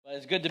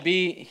It's good to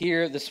be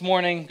here this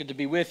morning. Good to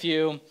be with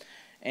you.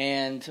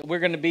 And we're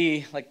going to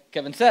be, like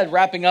Kevin said,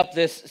 wrapping up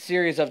this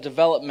series of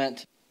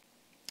development.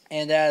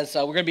 And as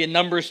we're going to be in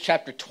Numbers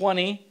chapter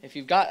 20, if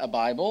you've got a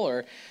Bible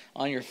or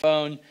on your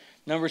phone,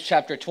 Numbers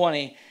chapter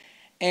 20.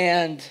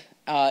 And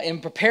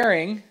in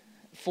preparing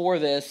for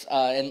this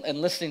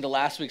and listening to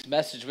last week's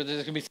message, there's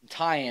going to be some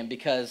tie-in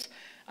because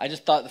I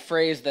just thought the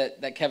phrase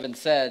that Kevin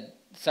said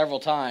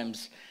several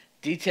times,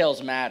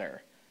 details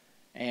matter.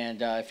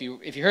 And if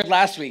you heard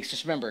last week's,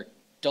 just remember,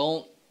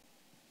 don't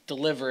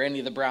deliver any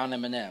of the brown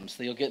M&Ms.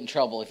 You'll get in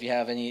trouble if you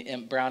have any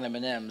brown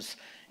M&Ms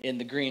in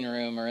the green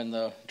room or in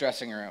the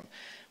dressing room.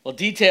 Well,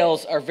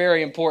 details are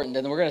very important,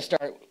 and we're going to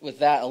start with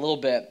that a little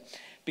bit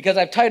because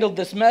I've titled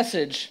this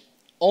message,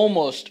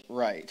 Almost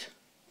Right.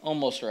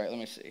 Almost right. Let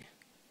me see.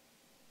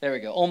 There we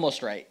go.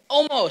 Almost right.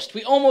 Almost.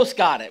 We almost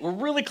got it. We're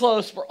really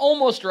close. We're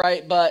almost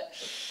right, but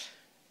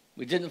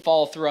we didn't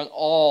follow through on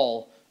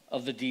all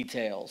of the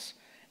details.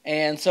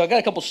 And so I got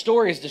a couple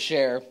stories to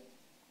share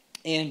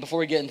before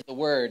we get into the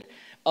Word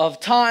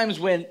of times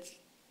when,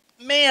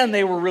 man,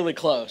 they were really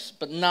close,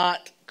 but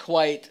not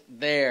quite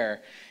there.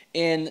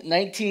 In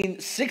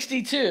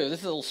 1962, this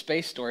is a little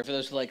space story for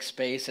those who like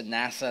space and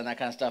NASA and that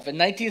kind of stuff. In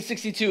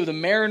 1962, the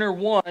Mariner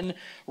 1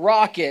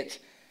 rocket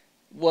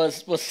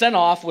was sent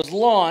off, was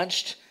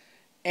launched,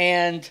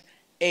 and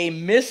a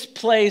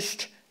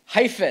misplaced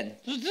hyphen,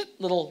 that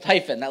little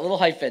hyphen,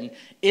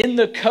 in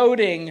the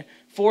coding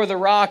for the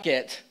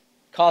rocket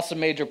caused some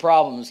major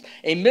problems.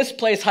 A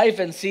misplaced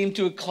hyphen seemed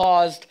to have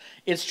caused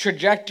its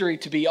trajectory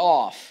to be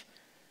off.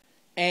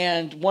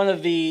 And one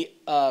of the,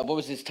 what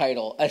was his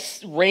title? A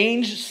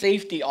range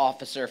safety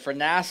officer for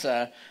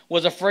NASA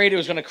was afraid it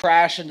was going to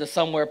crash into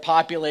somewhere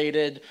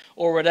populated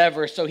or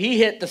whatever. So he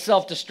hit the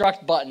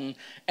self-destruct button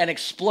and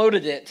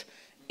exploded it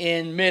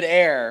in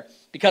midair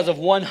because of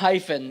one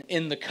hyphen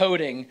in the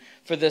coding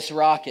for this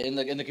rocket,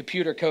 in the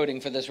computer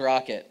coding for this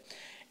rocket.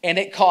 And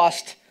it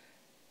cost,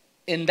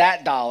 in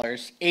that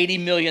dollars,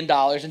 $80 million.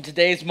 In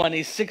today's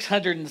money,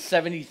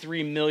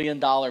 $673 million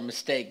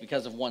mistake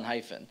because of one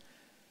hyphen.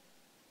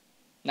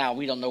 Now,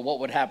 we don't know what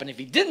would happen if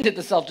he didn't hit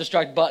the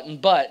self-destruct button,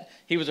 but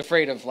he was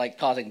afraid of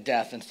causing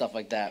death and stuff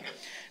like that.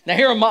 Now,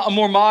 here a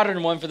more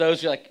modern one for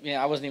those who are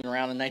I wasn't even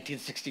around in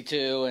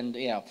 1962, and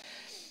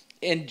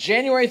in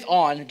January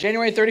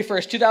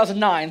 31st,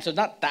 2009, so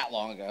not that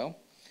long ago,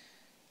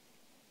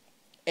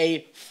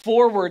 a /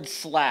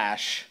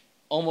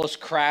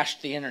 almost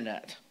crashed the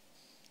internet.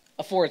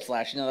 A /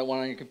 that one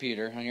on your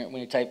computer when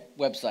you type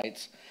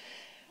websites.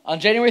 On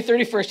January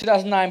 31st,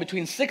 2009,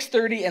 between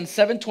 6:30 and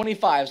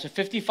 7:25, so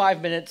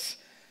 55 minutes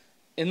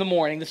in the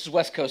morning, this is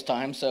West Coast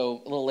time,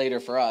 so a little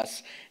later for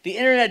us, the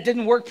internet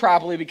didn't work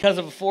properly because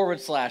of a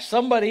 /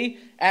 Somebody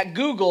at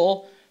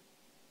Google,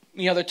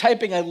 they're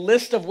typing a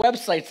list of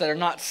websites that are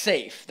not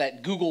safe,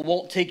 that Google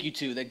won't take you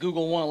to, that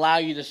Google won't allow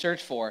you to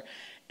search for,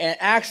 and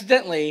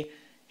accidentally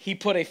he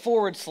put a /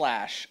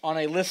 on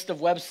a list of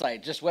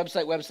websites, just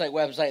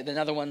website, the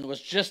other one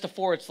was just a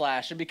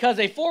 /, and because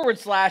a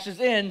 / is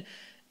in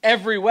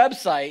every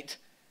website,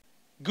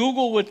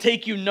 Google would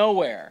take you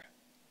nowhere.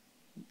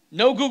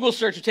 No Google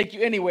search would take you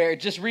anywhere.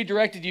 It just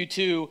redirected you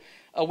to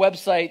a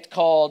website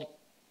called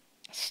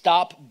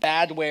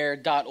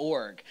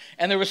stopbadware.org.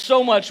 And there was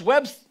so much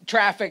web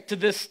traffic to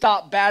this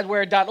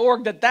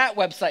stopbadware.org that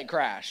website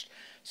crashed.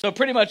 So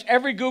pretty much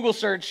every Google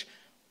search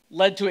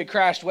led to a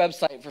crashed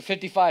website for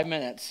 55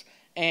 minutes.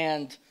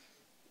 And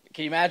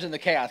can you imagine the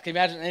chaos? Can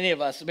you imagine any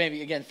of us,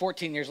 maybe again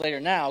 14 years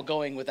later now,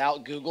 going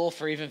without Google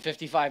for even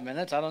 55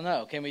 minutes? I don't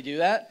know. Can we do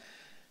that?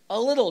 A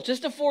little,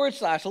 just a /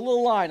 a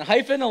little line, a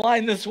hyphen, a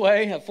line this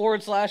way, a /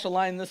 a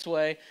line this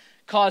way,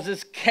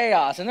 causes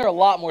chaos. And there are a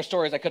lot more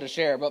stories I could have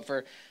shared, but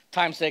for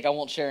time's sake, I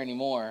won't share any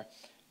more.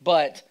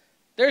 But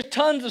there's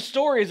tons of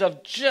stories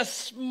of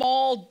just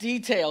small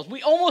details.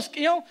 We almost,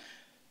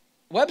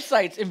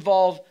 websites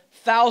involve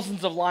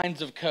thousands of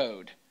lines of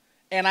code.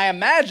 And I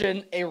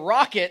imagine a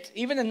rocket,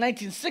 even in the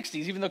 1960s,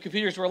 even though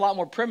computers were a lot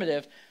more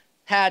primitive,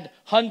 had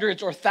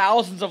hundreds or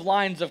thousands of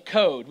lines of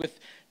code with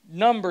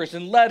numbers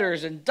and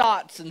letters and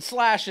dots and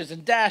slashes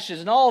and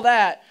dashes and all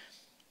that.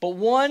 But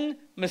one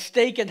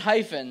mistaken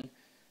hyphen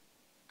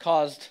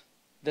caused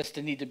this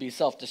to need to be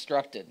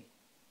self-destructed.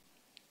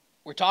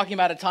 We're talking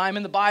about a time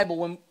in the Bible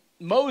when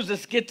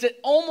Moses gets it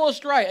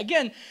almost right.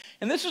 Again,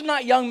 and this was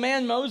not young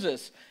man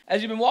Moses.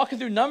 As you've been walking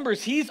through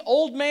Numbers, he's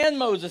old man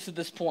Moses at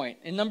this point.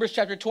 In Numbers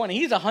chapter 20,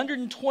 he's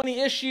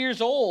 120-ish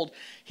years old.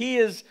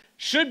 He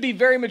should be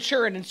very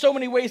mature, and in so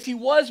many ways he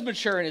was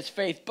mature in his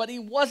faith, but he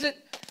wasn't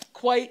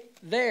quite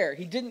there.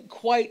 He didn't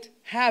quite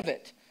have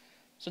it.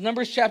 So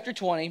Numbers chapter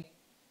 20,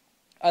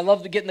 I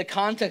love to get in the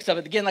context of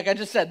it. Again, like I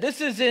just said,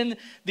 this is in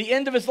the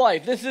end of his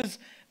life. This is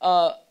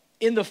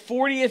in the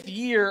 40th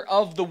year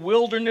of the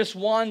wilderness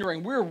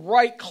wandering. We're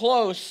right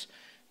close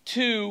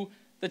to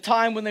the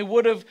time when they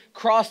would have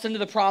crossed into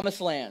the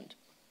promised land.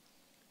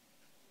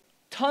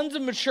 Tons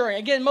of maturing.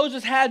 Again,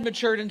 Moses had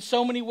matured in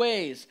so many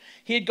ways.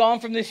 He had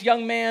gone from this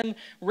young man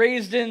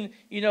raised in,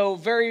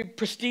 very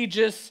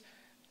prestigious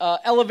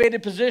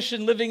elevated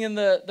position living in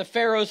the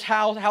Pharaoh's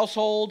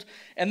household,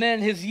 and then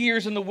his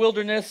years in the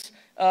wilderness,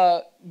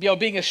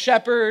 being a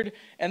shepherd,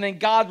 and then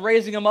God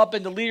raising him up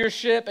into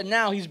leadership, and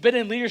now he's been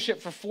in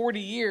leadership for 40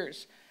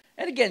 years.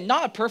 And again,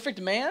 not a perfect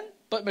man,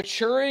 but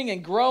maturing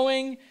and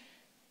growing,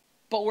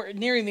 but we're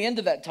nearing the end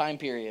of that time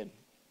period.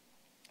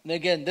 And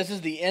again, this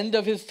is the end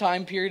of his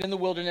time period in the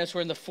wilderness.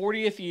 We're in the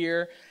 40th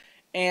year,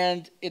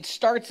 and it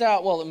starts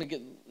out,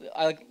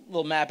 I like a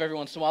little map every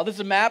once in a while. This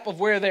is a map of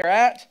where they're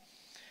at.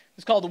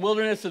 It's called the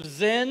Wilderness of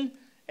Zin.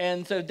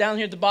 And so down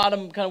here at the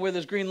bottom, kind of where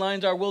those green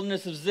lines are,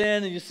 Wilderness of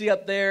Zin. And you see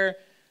up there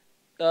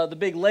the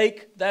big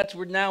lake. That's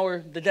where now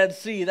we're the Dead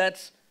Sea.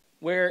 That's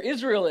where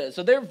Israel is.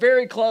 So they're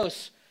very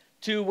close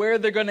to where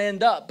they're going to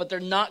end up, but they're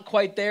not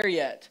quite there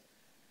yet.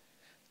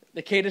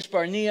 The Kadesh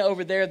Barnea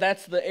over there,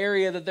 that's the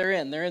area that they're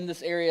in. They're in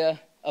this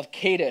area of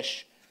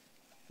Kadesh.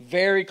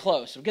 Very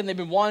close. Again, they've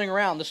been wandering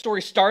around. The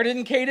story started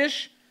in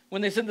Kadesh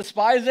when they sent the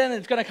spies in, and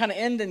it's going to kind of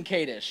end in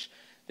Kadesh.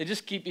 They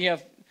just keep, the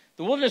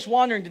wilderness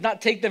wandering did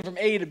not take them from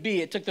A to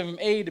B. It took them from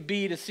A to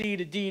B to C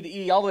to D to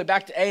E, all the way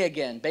back to A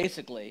again,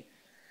 basically.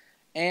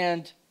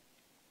 And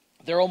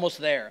they're almost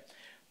there.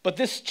 But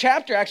this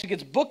chapter actually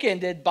gets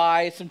bookended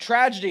by some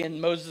tragedy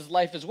in Moses'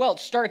 life as well. It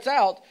starts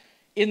out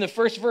in the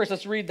first verse.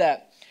 Let's read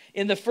that.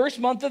 In the first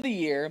month of the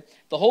year,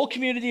 the whole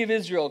community of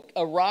Israel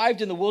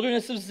arrived in the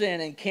wilderness of Zin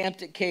and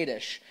camped at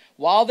Kadesh.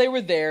 While they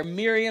were there,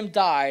 Miriam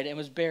died and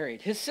was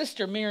buried. His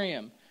sister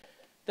Miriam,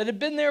 that had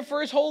been there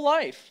for his whole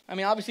life. I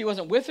mean, obviously he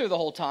wasn't with her the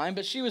whole time,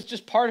 but she was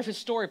just part of his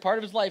story, part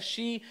of his life.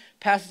 She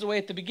passes away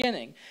at the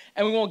beginning.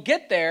 And we won't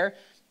get there,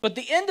 but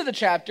the end of the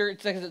chapter,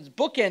 it's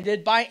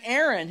bookended by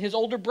Aaron, his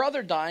older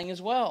brother, dying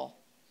as well.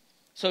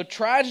 So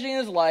tragedy in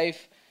his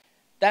life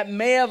that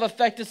may have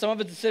affected some of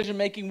his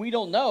decision-making. We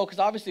don't know, because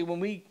obviously when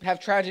we have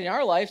tragedy in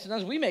our life,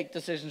 sometimes we make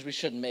decisions we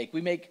shouldn't make.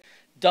 We make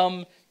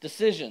dumb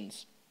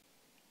decisions.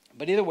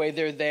 But either way,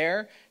 they're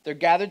there, they're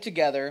gathered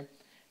together,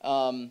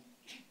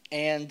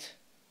 and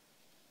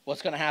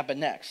what's going to happen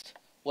next?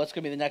 What's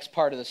going to be the next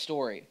part of the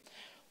story?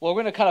 Well,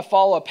 we're going to kind of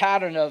follow a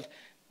pattern of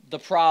the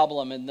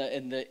problem and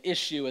the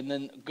issue, and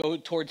then go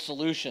towards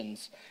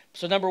solutions.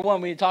 So number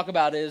one we need to talk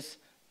about is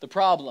the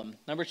problem.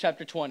 Numbers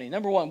chapter 20.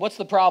 Number one, what's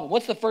the problem?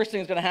 What's the first thing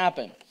that's going to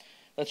happen?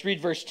 Let's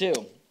read verse 2.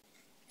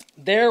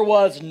 There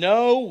was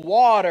no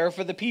water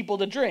for the people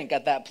to drink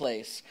at that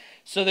place,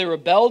 so they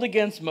rebelled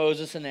against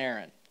Moses and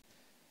Aaron.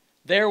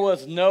 There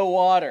was no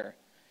water.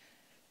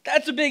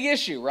 That's a big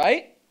issue,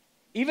 right?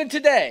 Even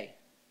today,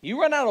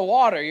 you run out of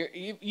water.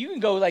 You can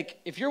go,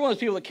 if you're one of those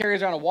people that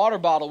carries around a water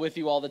bottle with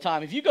you all the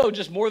time, if you go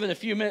just more than a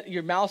few minutes,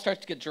 your mouth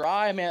starts to get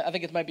dry. I mean, I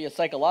think it might be a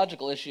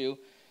psychological issue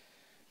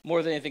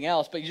more than anything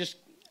else, but you're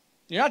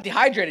not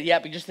dehydrated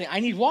yet, but you just think, I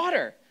need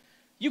water.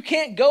 You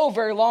can't go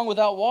very long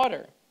without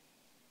water.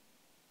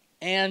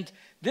 And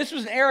this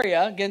was an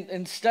area, again,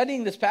 in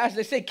studying this passage,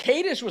 they say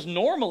Kadesh was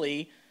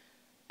normally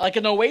like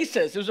an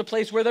oasis. It was a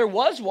place where there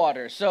was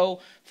water.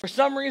 So for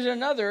some reason or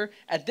another,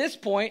 at this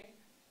point,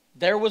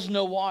 there was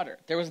no water.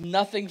 There was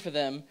nothing for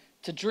them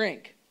to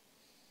drink.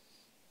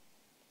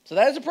 So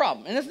that is a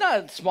problem. And it's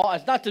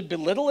not to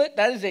belittle it.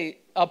 That is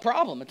a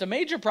problem. It's a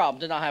major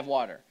problem to not have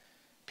water.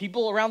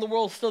 People around the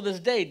world still this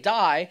day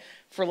die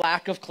for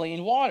lack of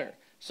clean water.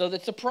 So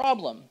that's a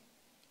problem.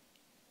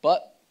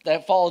 But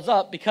that follows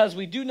up, because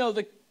we do know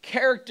the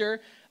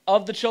character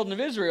of the children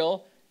of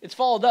Israel, it's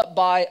followed up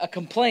by a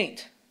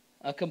complaint.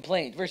 A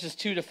complaint. Verses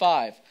 2 to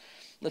 5.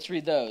 Let's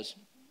read those.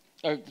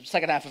 Or the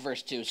second half of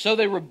verse 2. So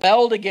they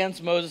rebelled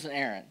against Moses and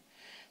Aaron.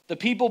 The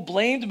people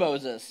blamed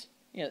Moses.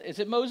 Is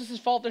it Moses'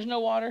 fault there's no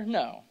water?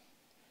 No.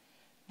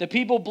 The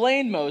people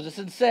blamed Moses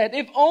and said,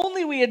 if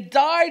only we had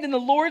died in the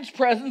Lord's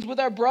presence with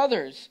our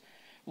brothers.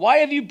 Why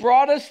have you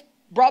brought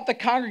the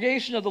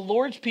congregation of the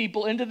Lord's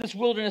people into this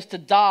wilderness to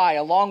die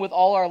along with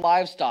all our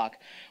livestock?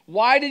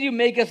 Why did you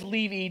make us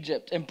leave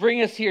Egypt and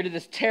bring us here to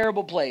this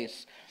terrible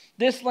place?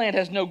 This land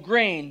has no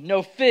grain,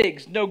 no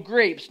figs, no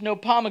grapes, no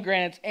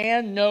pomegranates,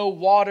 and no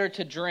water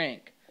to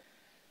drink.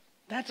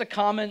 That's a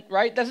common,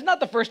 right? That's not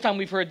the first time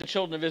we've heard the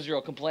children of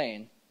Israel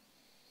complain.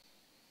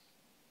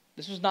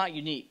 This was not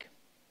unique.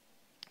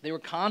 They were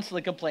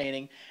constantly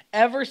complaining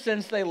ever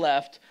since they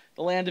left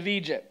the land of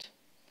Egypt.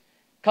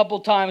 A couple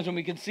of times when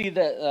we can see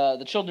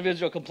the children of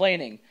Israel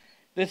complaining.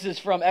 This is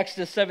from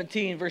Exodus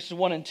 17, verses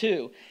 1 and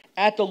 2.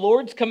 At the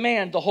Lord's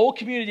command, the whole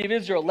community of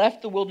Israel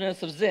left the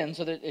wilderness of Zin,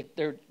 so that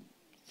they're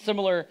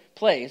similar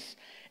place,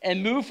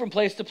 and moved from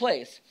place to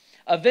place.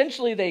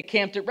 Eventually they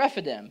camped at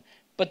Rephidim,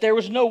 but there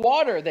was no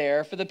water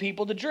there for the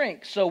people to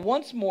drink. So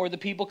once more the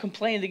people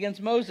complained against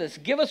Moses.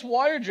 Give us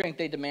water to drink,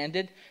 they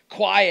demanded.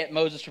 Quiet,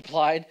 Moses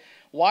replied.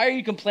 Why are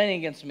you complaining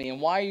against me,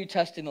 and why are you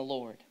testing the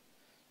Lord?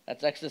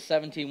 That's Exodus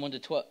 17, 1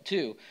 to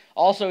 2.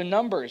 Also in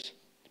Numbers,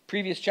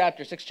 previous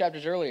chapter, 6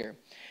 chapters earlier.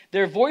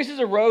 Their voices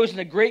arose in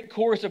a great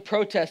chorus of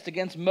protest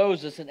against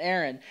Moses and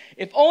Aaron.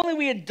 If only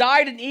we had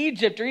died in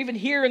Egypt or even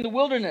here in the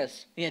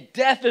wilderness.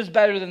 Death is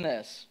better than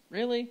this.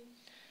 Really?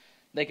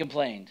 They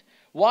complained.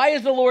 Why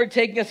is the Lord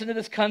taking us into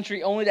this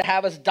country only to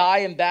have us die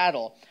in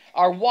battle?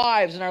 Our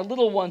wives and our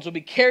little ones will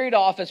be carried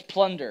off as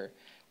plunder.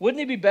 Wouldn't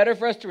it be better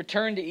for us to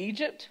return to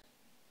Egypt?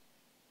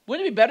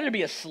 Wouldn't it be better to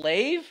be a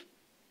slave?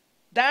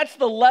 That's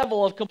the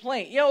level of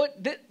complaint.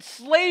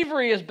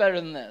 Slavery is better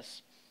than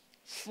this.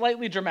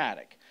 Slightly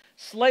dramatic,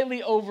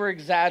 slightly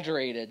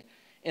over-exaggerated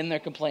in their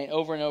complaint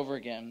over and over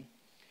again.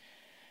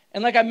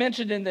 And like I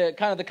mentioned in the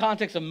kind of the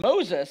context of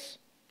Moses,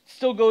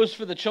 still goes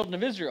for the children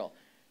of Israel.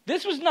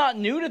 This was not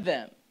new to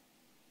them.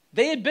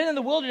 They had been in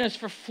the wilderness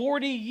for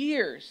 40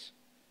 years.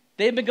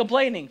 They had been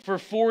complaining for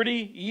 40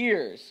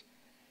 years.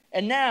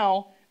 And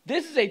now,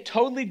 this is a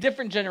totally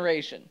different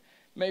generation.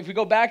 If we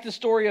go back to the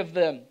story of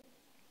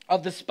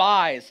the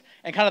spies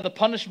and kind of the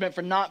punishment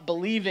for not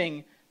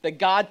believing that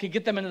God could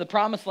get them into the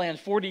promised land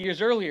 40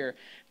 years earlier,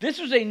 this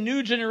was a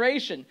new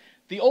generation.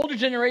 The older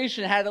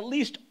generation had at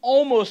least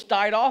almost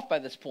died off by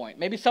this point.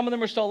 Maybe some of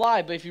them are still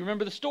alive, but if you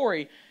remember the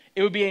story,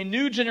 it would be a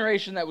new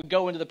generation that would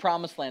go into the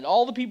promised land.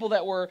 All the people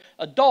that were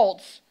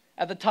adults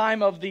at the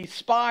time of the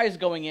spies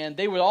going in,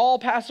 they would all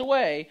pass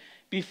away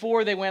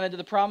before they went into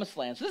the promised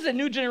land. So this is a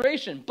new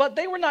generation, but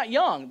they were not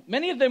young.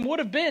 Many of them would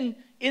have been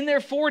in their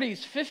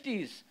 40s,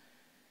 50s,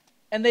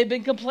 and they've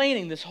been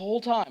complaining this whole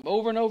time,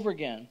 over and over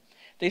again.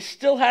 They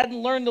still hadn't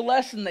learned the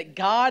lesson that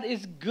God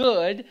is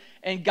good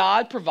and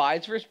God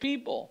provides for his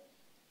people.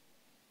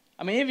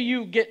 I mean, any of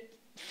you get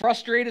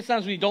frustrated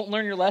sometimes when you don't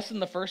learn your lesson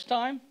the first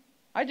time?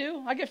 I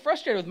do. I get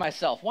frustrated with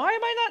myself. Why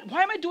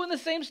am I doing the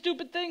same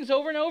stupid things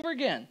over and over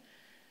again?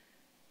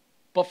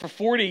 But for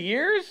 40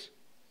 years,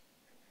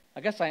 I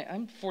guess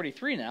I'm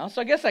 43 now,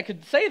 so I guess I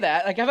could say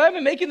that. Like, have I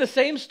been making the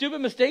same stupid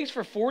mistakes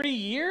for 40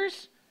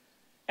 years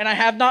and I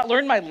have not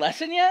learned my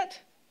lesson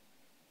yet?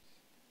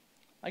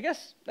 I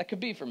guess that could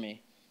be for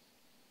me.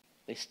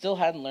 They still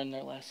hadn't learned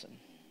their lesson.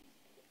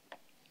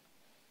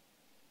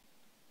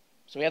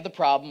 So we have the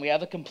problem, we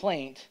have the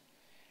complaint,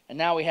 and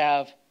now we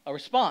have a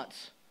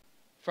response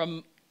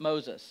from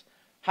Moses.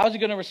 How is he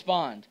going to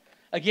respond?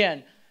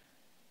 Again,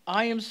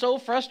 I am so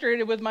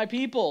frustrated with my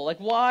people. Like,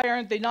 why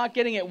aren't they not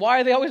getting it? Why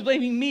are they always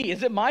blaming me?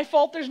 Is it my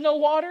fault there's no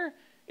water?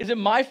 Is it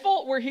my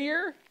fault we're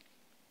here?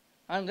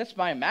 That's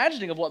my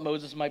imagining of what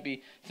Moses might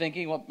be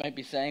thinking, what might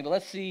be saying. But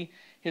let's see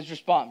his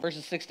response,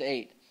 verses 6 to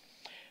 8.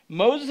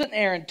 Moses and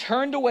Aaron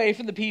turned away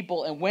from the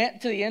people and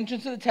went to the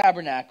entrance of the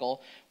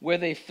tabernacle, where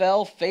they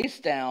fell face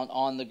down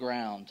on the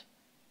ground.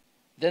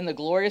 Then the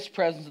glorious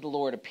presence of the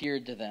Lord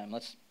appeared to them.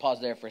 Let's pause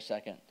there for a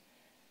second.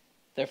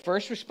 Their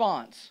first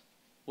response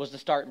was to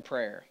start in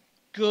prayer.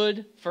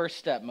 Good first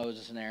step,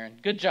 Moses and Aaron.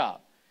 Good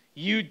job.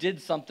 You did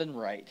something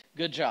right.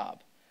 Good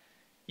job.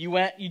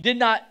 You did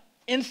not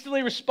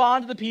instantly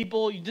respond to the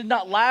people. You did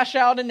not lash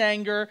out in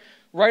anger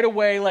right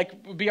away, like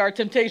would be our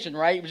temptation,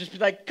 right? It would just be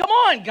like, come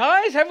on,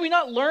 guys, have we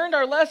not learned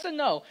our lesson?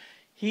 No.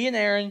 He and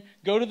Aaron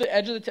go to the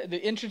edge of the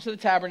entrance of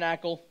the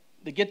tabernacle.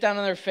 They get down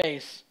on their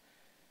face,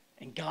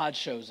 and God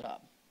shows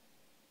up.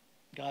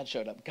 God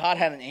showed up. God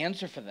had an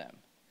answer for them.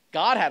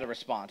 God had a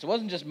response. It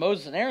wasn't just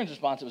Moses and Aaron's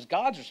response, it was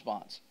God's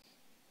response.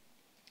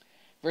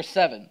 Verse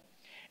 7,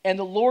 and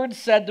the Lord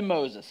said to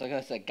Moses, like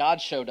I said, God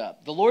showed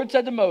up. The Lord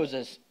said to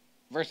Moses,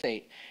 verse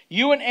 8,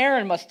 you and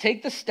Aaron must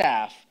take the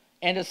staff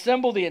and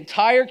assemble the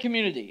entire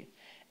community.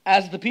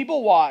 As the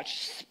people watch,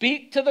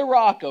 speak to the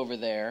rock over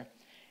there,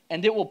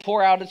 and it will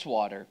pour out its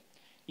water.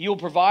 You will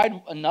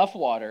provide enough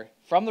water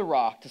from the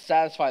rock to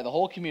satisfy the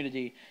whole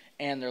community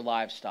and their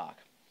livestock.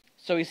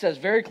 So he says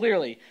very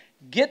clearly,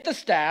 get the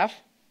staff,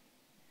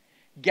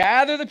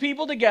 gather the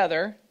people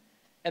together,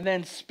 and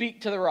then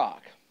speak to the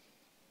rock.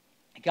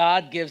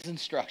 God gives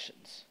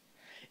instructions.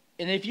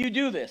 And if you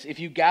do this, if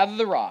you gather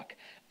the rock,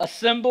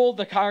 assemble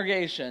the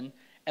congregation,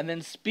 and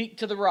then speak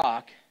to the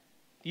rock,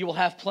 you will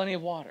have plenty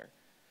of water.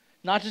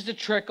 Not just a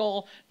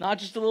trickle, not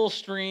just a little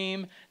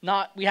stream,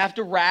 not we have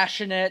to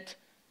ration it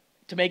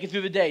to make it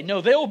through the day.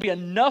 No, there will be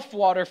enough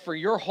water for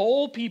your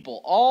whole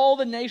people, all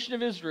the nation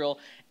of Israel,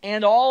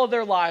 and all of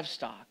their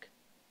livestock.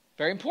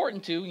 Very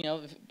important too,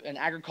 an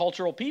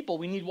agricultural people,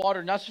 we need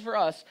water not just for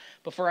us,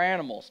 but for our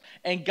animals.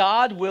 And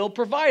God will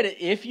provide it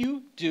if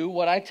you do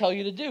what I tell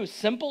you to do.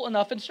 Simple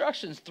enough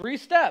instructions, 3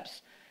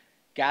 steps.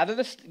 Grab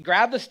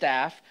the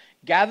staff,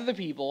 gather the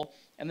people,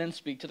 and then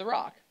speak to the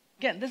rock.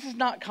 Again, this is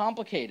not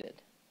complicated.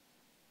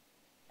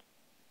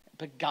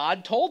 But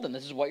God told them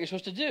this is what you're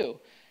supposed to do.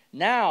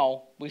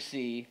 Now we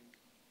see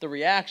the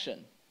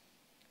reaction.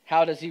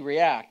 How does he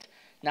react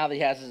now that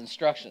he has his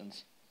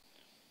instructions?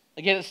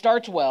 Again, it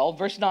starts well.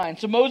 Verse 9,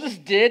 so Moses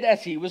did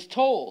as he was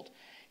told.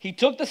 He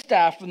took the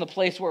staff from the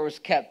place where it was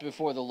kept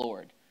before the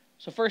Lord.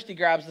 So first he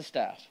grabs the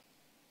staff.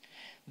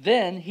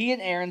 Then he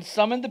and Aaron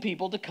summoned the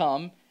people to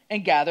come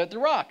and gather at the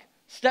rock.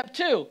 Step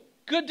 2,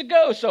 good to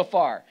go so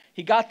far.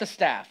 He got the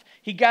staff.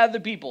 He gathered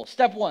the people.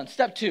 Step 1,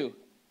 step 2,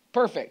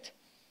 perfect.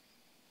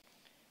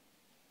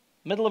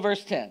 Middle of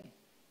verse 10.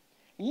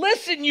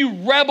 Listen, you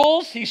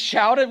rebels, he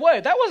shouted.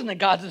 Wait, that wasn't in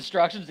God's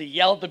instructions to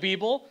yell at the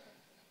people.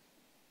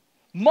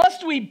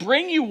 Must we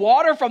bring you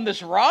water from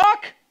this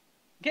rock?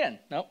 Again,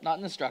 nope, not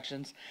in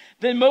instructions.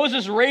 Then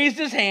Moses raised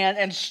his hand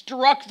and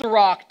struck the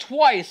rock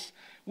twice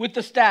with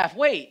the staff.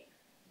 Wait,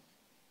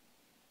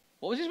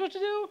 what was he supposed to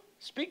do?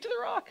 Speak to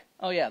the rock?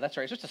 Oh yeah, that's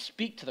right. He's supposed to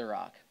speak to the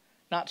rock.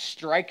 not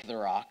strike the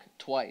rock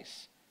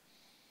twice.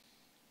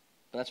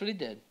 But that's what he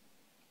did.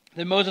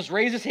 Then Moses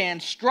raised his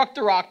hand, struck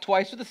the rock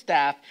twice with a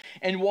staff,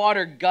 and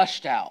water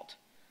gushed out.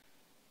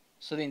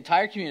 So the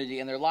entire community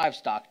and their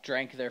livestock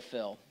drank their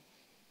fill.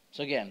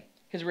 So again,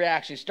 his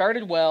reaction, he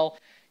started well.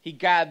 He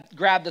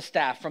grabbed the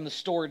staff from the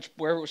storage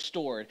where it was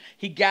stored.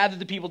 He gathered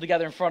the people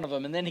together in front of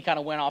him, and then he kind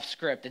of went off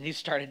script, and he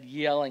started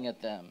yelling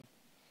at them.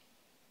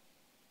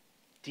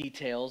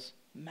 Details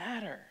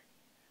matter.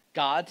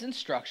 God's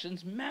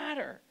instructions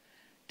matter.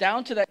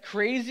 Down to that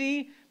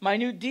crazy,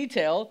 minute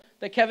detail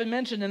that Kevin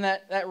mentioned in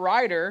that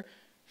rider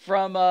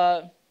from,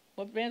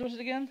 what band was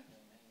it again?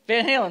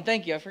 Van Halen,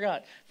 thank you, I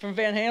forgot. From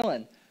Van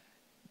Halen.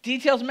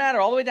 Details matter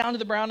all the way down to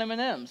the brown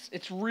M&Ms.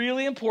 It's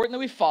really important that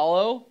we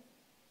follow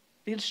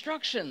the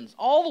instructions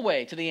all the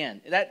way to the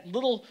end. That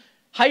little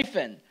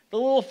hyphen, the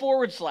little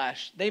forward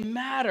slash, they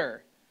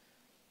matter.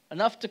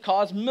 Enough to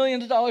cause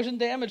millions of dollars in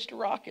damage to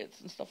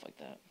rockets and stuff like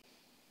that.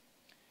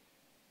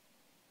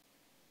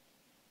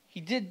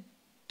 He did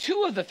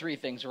 2 of the 3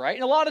 things right.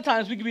 And a lot of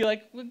times we could be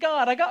like, well,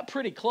 God, I got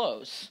pretty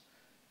close.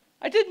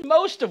 I did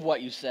most of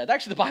what you said.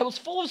 Actually, the Bible's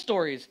full of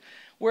stories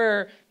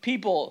where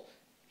people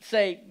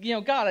say,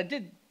 God, I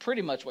did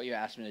pretty much what you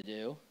asked me to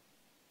do.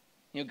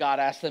 God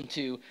asked them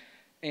to,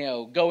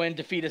 go in,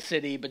 defeat a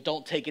city, but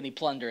don't take any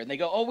plunder. And they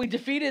go, oh, we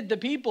defeated the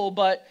people,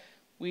 but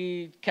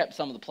we kept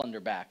some of the plunder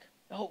back.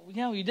 Oh,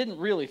 you didn't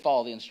really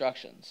follow the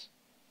instructions.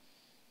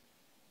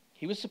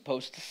 He was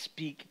supposed to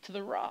speak to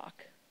the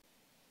rock.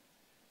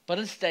 But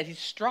instead, he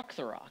struck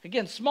the rock.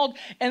 Again, small.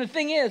 And the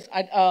thing is,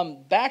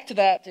 back to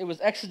that, it was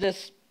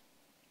Exodus.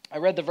 I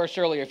read the verse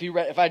earlier.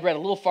 If I'd read a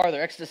little farther,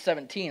 Exodus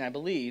 17, I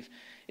believe,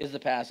 is the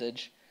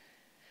passage.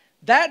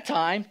 That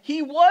time,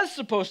 he was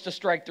supposed to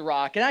strike the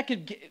rock. And I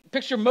could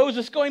picture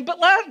Moses going, but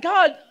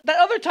God, that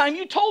other time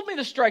you told me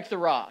to strike the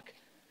rock.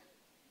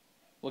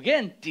 Well,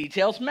 again,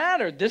 details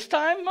matter. This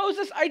time,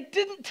 Moses, I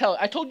didn't tell.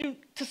 I told you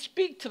to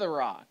speak to the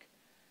rock.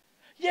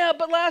 Yeah,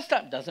 but last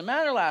time. Doesn't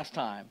matter last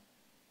time.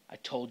 I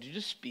told you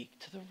to speak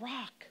to the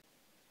rock.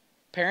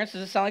 Parents,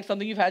 does this sound like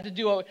something you've had to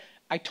do?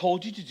 I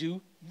told you to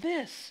do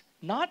this,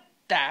 not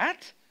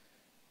that.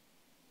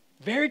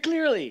 Very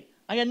clearly,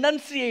 I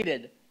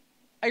enunciated.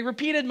 I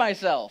repeated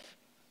myself.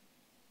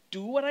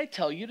 Do what I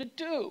tell you to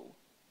do.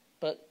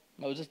 But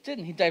Moses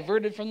didn't. He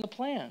diverted from the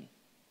plan.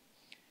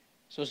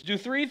 So let's do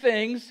 3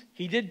 things.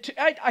 He did.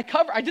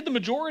 I did the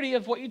majority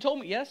of what you told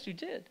me. Yes, you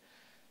did.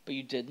 But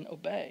you didn't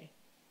obey.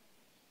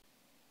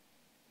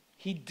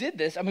 He did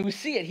this. I mean, we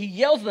see it. He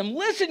yells at them,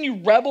 listen, you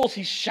rebels.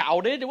 He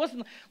shouted. It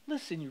wasn't,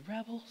 listen, you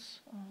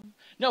rebels.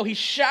 No, he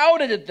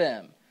shouted at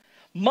them.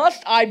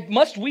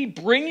 Must we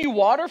bring you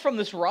water from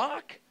this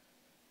rock?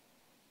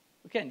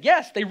 Again,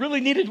 yes, they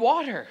really needed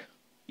water.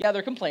 Yeah,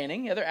 they're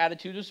complaining. Yeah, their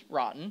attitude is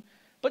rotten.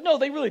 But no,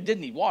 they really did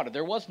need water.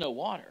 There was no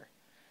water.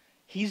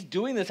 He's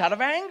doing this out of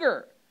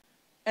anger.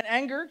 And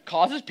anger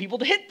causes people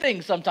to hit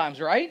things sometimes,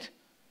 right?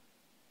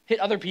 Hit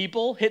other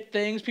people, hit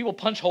things. People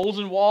punch holes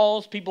in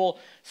walls. People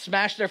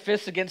smash their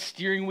fists against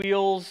steering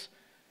wheels.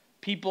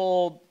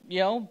 People,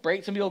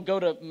 break. Some people go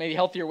to maybe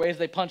healthier ways.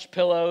 They punch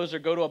pillows or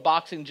go to a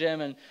boxing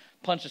gym and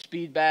punch a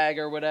speed bag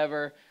or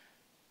whatever.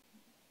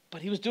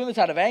 But he was doing this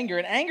out of anger.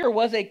 And anger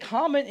was a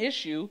common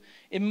issue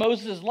in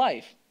Moses'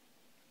 life.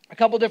 A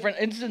couple different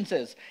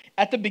instances.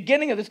 At the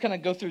beginning of this, kind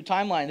of go through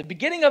timeline. The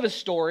beginning of his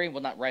story,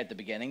 well, not right at the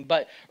beginning,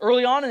 but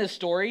early on in his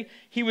story,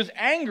 he was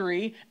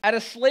angry at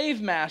a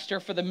slave master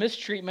for the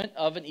mistreatment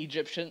of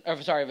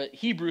of a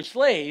Hebrew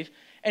slave,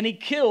 and he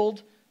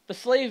killed the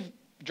slave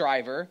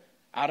driver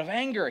out of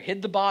anger,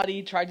 hid the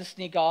body, tried to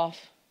sneak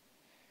off.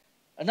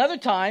 Another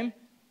time,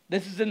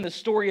 this is in the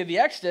story of the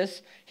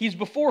Exodus, he's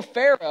before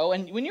Pharaoh,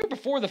 and when you're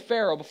before the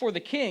Pharaoh, before the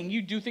king,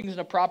 you do things in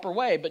a proper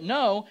way, but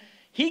no,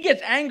 he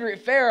gets angry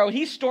at Pharaoh.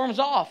 He storms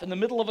off in the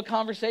middle of a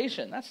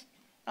conversation. That's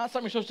not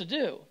something you're supposed to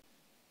do.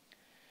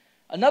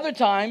 Another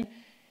time,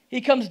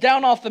 he comes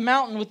down off the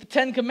mountain with the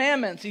 10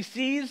 Commandments. He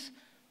sees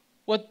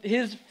what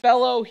his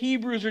fellow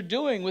Hebrews are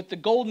doing with the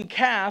golden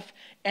calf,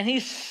 and he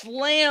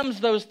slams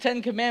those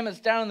 10 Commandments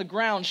down on the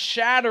ground,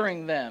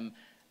 shattering them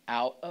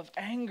out of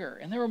anger.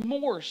 And there are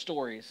more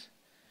stories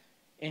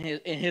in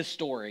his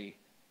story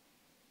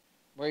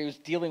where he was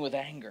dealing with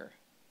anger.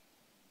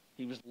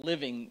 He was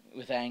living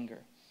with anger.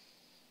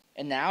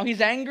 And now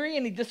he's angry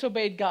and he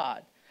disobeyed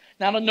God.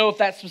 Now, I don't know if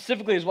that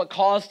specifically is what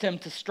caused him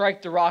to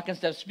strike the rock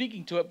instead of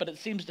speaking to it, but it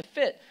seems to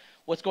fit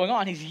what's going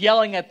on. He's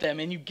yelling at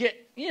them, and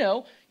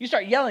you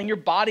start yelling, your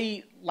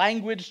body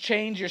language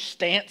changes, your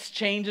stance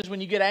changes when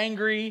you get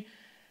angry.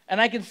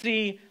 And I can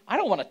see, I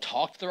don't want to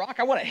talk to the rock,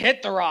 I want to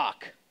hit the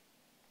rock.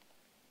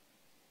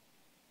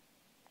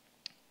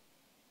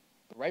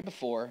 But right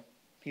before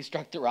he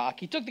struck the rock,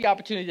 he took the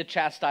opportunity to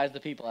chastise the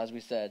people, as we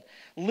said.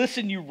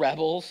 Listen, you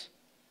rebels.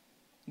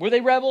 Were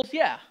they rebels?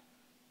 Yeah.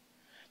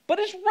 But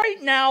is right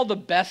now the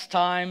best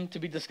time to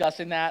be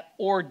discussing that,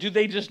 or do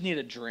they just need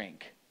a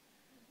drink?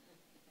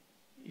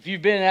 If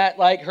you've been at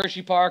like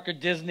Hershey Park or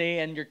Disney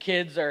and your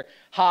kids are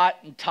hot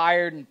and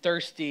tired and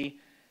thirsty,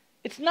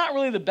 it's not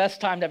really the best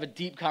time to have a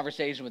deep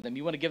conversation with them.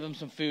 You want to give them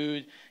some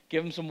food,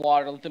 give them some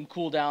water, let them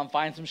cool down,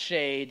 find some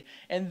shade,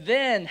 and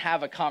then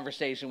have a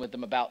conversation with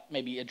them about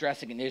maybe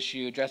addressing an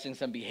issue, addressing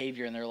some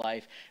behavior in their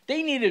life.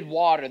 They needed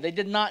water. They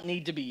did not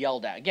need to be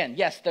yelled at. Again,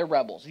 yes, they're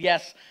rebels.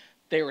 Yes,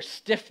 they were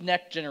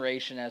stiff-necked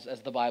generation,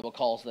 as the Bible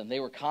calls them. They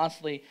were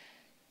constantly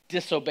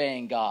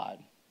disobeying God.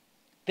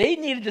 They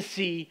needed to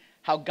see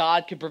how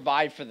God could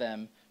provide for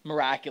them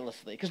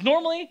miraculously. Because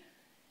normally,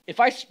 if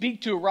I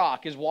speak to a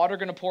rock, is water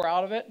going to pour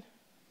out of it?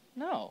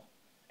 No.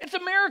 It's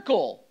a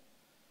miracle.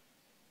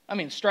 I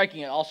mean,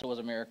 striking it also was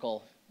a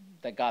miracle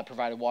that God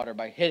provided water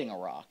by hitting a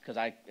rock. Because,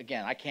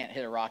 I can't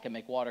hit a rock and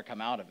make water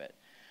come out of it.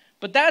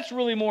 But that's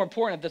really more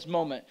important at this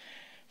moment,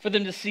 for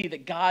them to see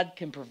that God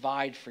can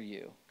provide for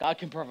you. God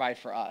can provide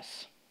for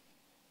us.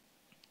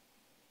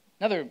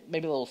 Another,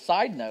 maybe a little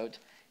side note,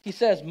 he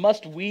says,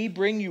 must we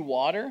bring you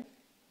water?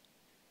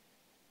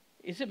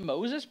 Is it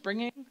Moses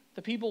bringing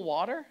the people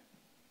water?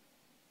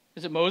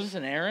 Is it Moses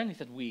and Aaron? He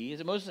said we. Is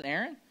it Moses and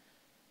Aaron?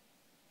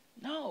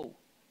 No.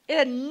 It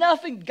had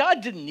nothing.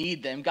 God didn't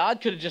need them.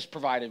 God could have just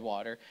provided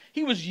water.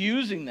 He was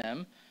using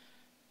them.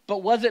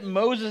 But was it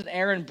Moses and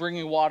Aaron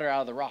bringing water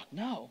out of the rock?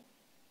 No.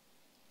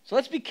 So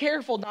let's be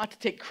careful not to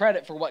take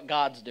credit for what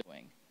God's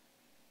doing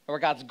or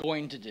what God's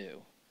going to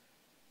do.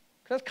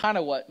 Because that's kind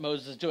of what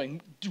Moses is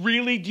doing.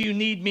 Really, do you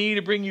need me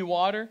to bring you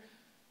water?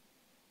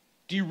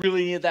 Do you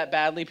really need that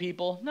badly,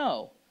 people?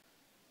 No.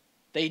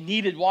 They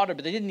needed water,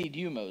 but they didn't need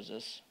you,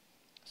 Moses.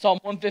 Psalm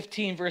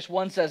 115 verse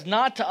 1 says,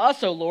 not to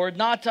us, O Lord,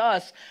 not to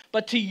us,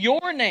 but to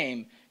your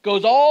name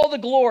goes all the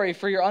glory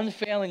for your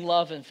unfailing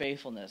love and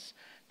faithfulness.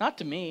 Not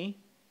to me,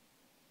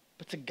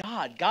 but to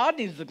God. God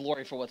needs the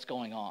glory for what's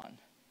going on,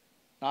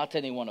 not to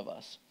any one of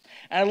us.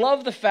 And I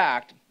love the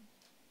fact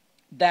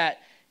that,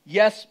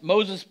 yes,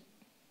 Moses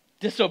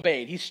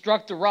disobeyed. He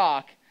struck the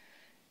rock,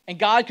 and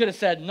God could have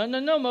said,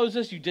 no,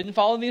 Moses, you didn't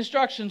follow the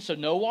instructions, so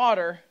no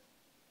water.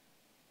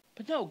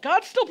 But no,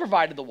 God still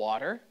provided the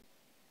water.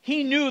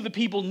 He knew the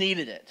people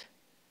needed it,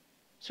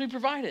 so he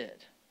provided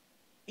it,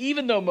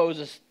 even though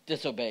Moses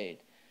disobeyed.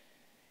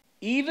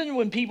 Even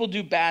when people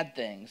do bad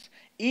things,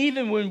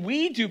 even when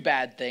we do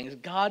bad things,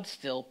 God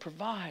still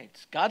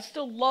provides. God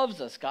still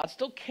loves us. God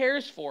still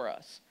cares for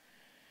us.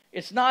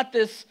 It's not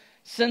this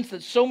sense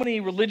that so many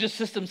religious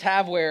systems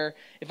have where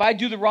if I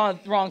do the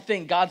wrong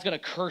thing, God's going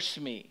to curse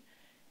me.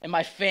 And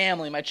my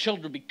family, my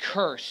children will be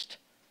cursed.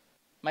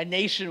 My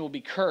nation will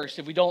be cursed.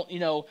 If we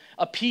don't,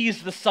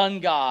 appease the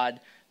sun god,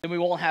 then we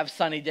won't have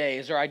sunny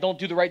days. Or I don't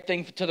do the right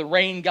thing to the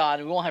rain god,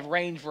 and we won't have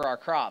rain for our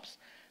crops.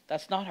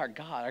 That's not our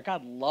God. Our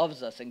God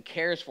loves us and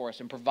cares for us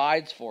and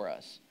provides for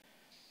us.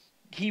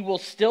 He will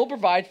still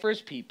provide for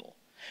his people.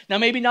 Now,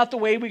 maybe not the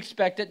way we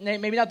expect it,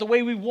 maybe not the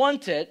way we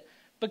want it,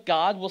 but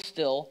God will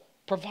still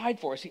provide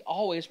for us. He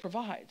always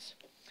provides.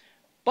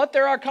 But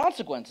there are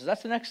consequences.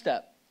 That's the next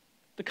step.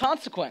 The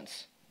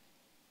consequence.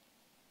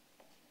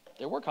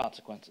 There were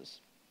consequences.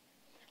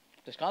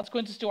 There's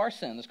consequences to our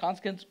sin.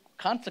 There's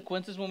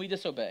consequences when we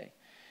disobey.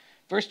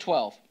 Verse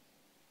 12.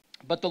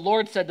 But the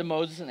Lord said to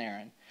Moses and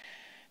Aaron,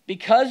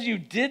 because you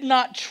did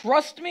not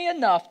trust me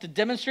enough to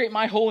demonstrate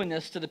my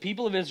holiness to the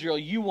people of Israel,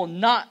 you will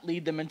not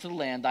lead them into the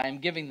land I am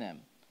giving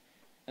them.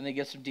 And they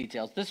give some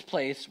details. This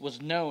place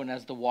was known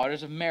as the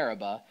waters of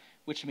Meribah,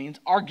 which means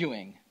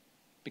arguing,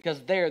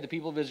 because there the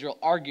people of Israel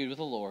argued with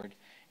the Lord,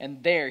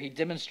 and there he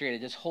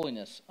demonstrated his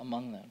holiness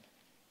among them.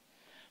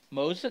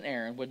 Moses and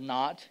Aaron would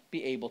not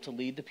be able to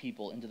lead the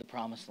people into the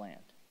promised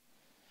land.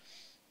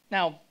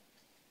 Now,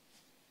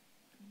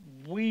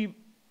 we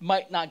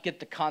might not get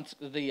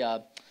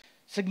the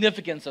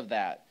significance of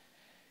that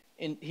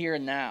in here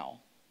and now.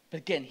 But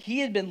again, he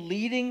had been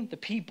leading the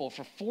people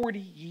for 40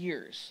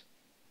 years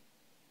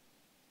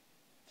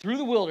through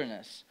the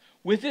wilderness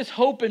with this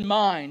hope in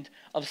mind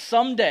of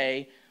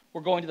someday we're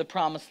going to the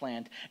promised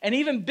land. And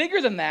even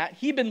bigger than that,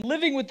 he'd been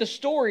living with the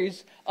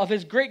stories of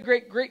his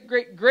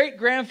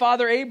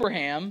great-great-great-great-great-grandfather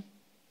Abraham,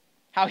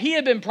 how he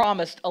had been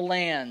promised a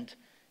land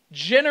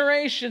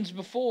generations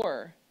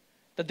before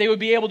that they would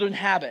be able to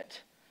inhabit.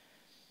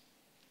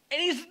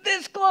 And he's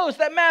this close.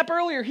 That map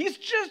earlier, he's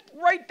just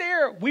right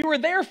there. We were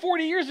there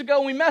 40 years ago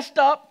and we messed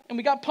up and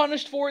we got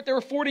punished for it. There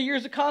were 40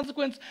 years of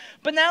consequence.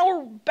 But now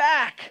we're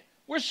back.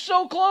 We're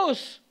so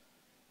close.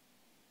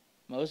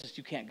 Moses,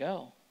 you can't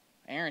go.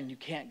 Aaron, you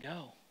can't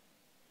go.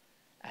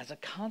 As a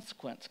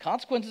consequence.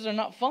 Consequences are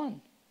not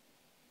fun.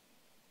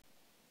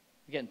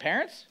 Again,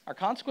 parents, are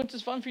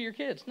consequences fun for your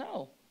kids?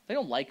 No. They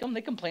don't like them.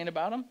 They complain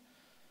about them.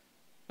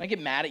 They might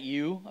get mad at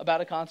you about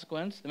a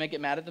consequence. They might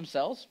get mad at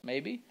themselves,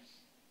 maybe.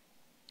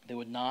 They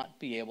would not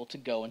be able to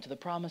go into the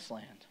promised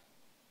land.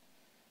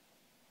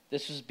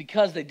 This was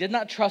because they did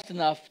not trust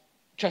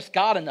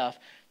God enough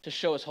to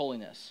show his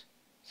holiness.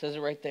 It says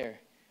it right there.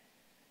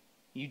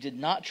 You did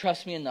not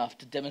trust me enough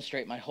to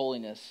demonstrate my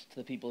holiness to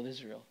the people of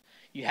Israel.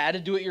 You had to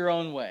do it your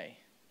own way.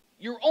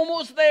 You're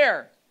almost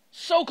there.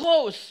 So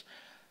close.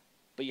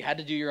 But you had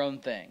to do your own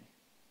thing.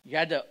 You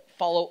had to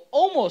follow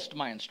almost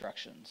my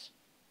instructions,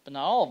 but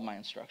not all of my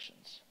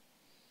instructions.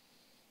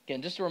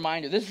 Again, just a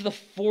reminder, this is the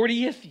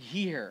 40th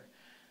year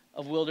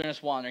of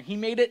wilderness wandering. He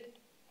made it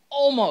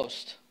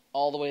almost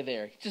all the way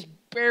there. He just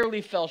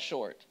barely fell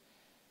short.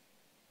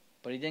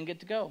 But he didn't get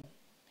to go.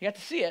 He got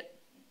to see it.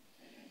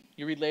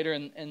 You read later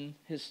in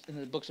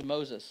the books of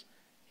Moses.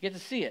 He got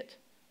to see it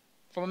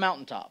from a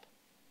mountaintop.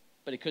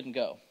 But he couldn't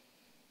go.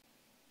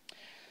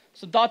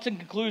 So thoughts in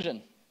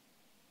conclusion.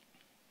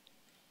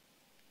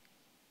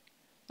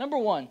 Number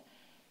one,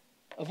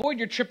 avoid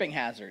your tripping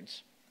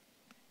hazards.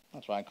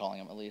 That's what I'm calling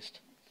them, at least.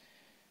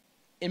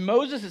 In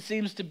Moses, it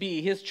seems to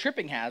be his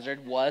tripping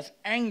hazard was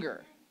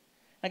anger.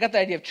 I got the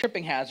idea of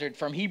tripping hazard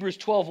from Hebrews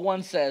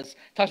 12:1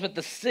 talks about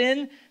the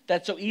sin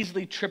that so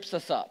easily trips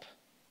us up.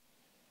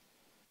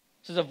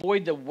 It says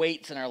avoid the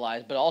weights in our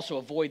lives, but also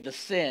avoid the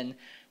sin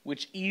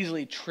which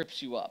easily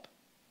trips you up.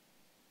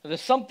 So there's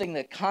something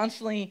that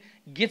constantly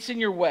gets in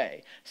your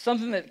way,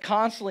 something that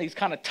constantly is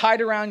kind of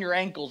tied around your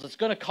ankles that's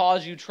going to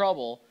cause you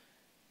trouble.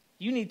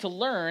 You need to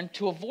learn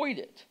to avoid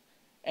it.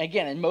 And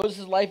again, in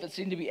Moses' life, it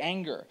seemed to be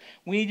anger.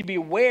 We need to be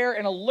aware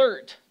and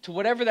alert to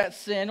whatever that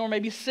sin, or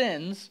maybe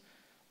sins,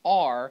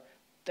 are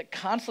that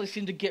constantly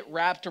seem to get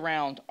wrapped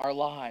around our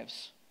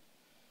lives.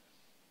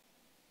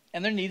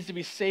 And there needs to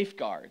be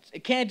safeguards.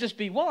 It can't just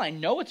be, well, I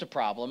know it's a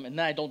problem, and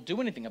then I don't do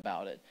anything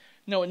about it.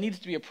 No, it needs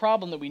to be a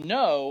problem that we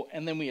know,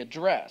 and then we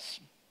address.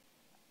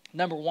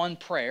 Number one,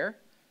 prayer.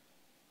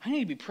 I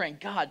need to be praying,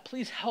 God,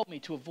 please help me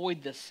to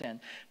avoid this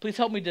sin. Please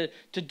help me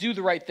to do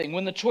the right thing.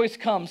 When the choice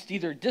comes to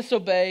either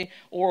disobey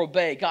or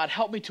obey, God,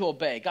 help me to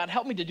obey. God,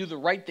 help me to do the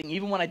right thing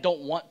even when I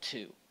don't want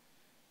to,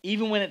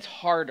 even when it's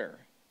harder.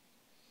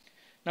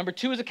 Number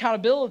two is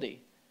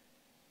accountability.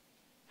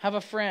 Have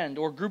a friend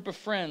or group of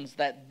friends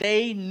that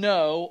they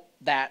know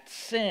that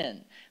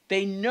sin.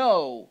 They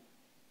know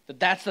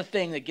that that's the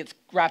thing that gets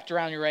wrapped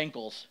around your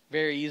ankles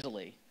very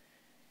easily.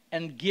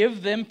 And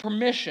give them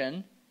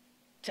permission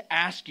to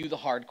ask you the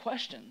hard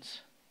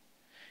questions.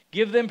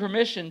 Give them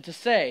permission to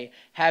say,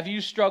 have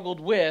you struggled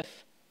with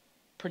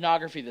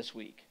pornography this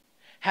week?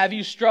 Have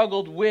you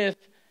struggled with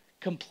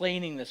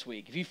complaining this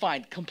week? If you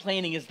find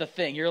complaining is the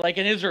thing, you're like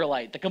an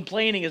Israelite. The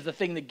complaining is the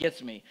thing that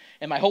gets me.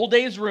 And my whole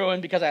day is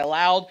ruined because I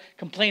allowed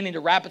complaining to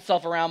wrap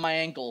itself around my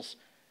ankles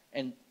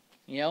and,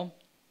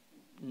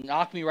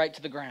 knock me right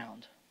to the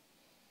ground.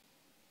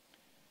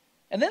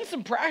 And then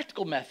some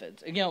practical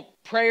methods.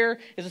 Prayer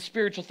is a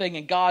spiritual thing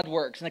and God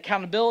works. And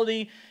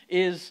accountability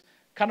is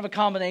kind of a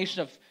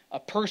combination of a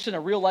person, a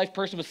real life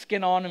person with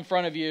skin on in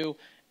front of you,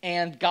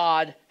 and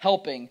God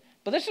helping.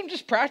 But there's some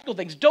just practical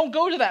things. Don't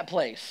go to that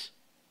place.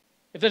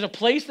 If there's a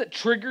place that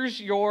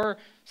triggers your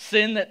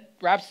sin that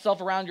wraps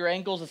itself around your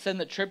ankles, a sin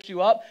that trips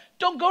you up,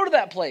 don't go to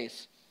that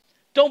place.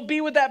 Don't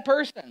be with that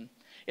person.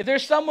 If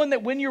there's someone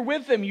that when you're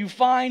with them, you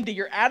find that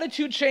your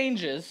attitude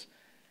changes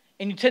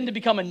and you tend to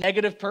become a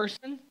negative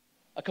person,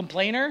 a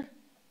complainer,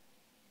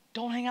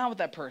 don't hang out with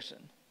that person.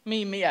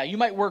 You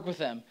might work with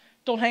them.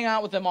 Don't hang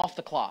out with them off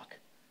the clock.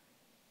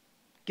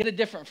 Get a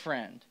different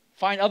friend.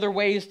 Find other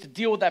ways to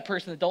deal with that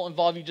person that don't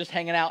involve you just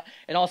hanging out,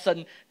 and all of a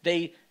sudden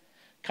they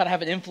kind of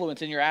have an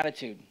influence in your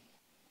attitude.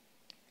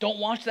 Don't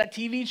watch that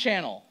TV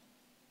channel.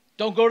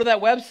 Don't go to that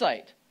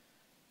website.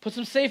 Put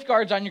some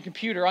safeguards on your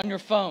computer, on your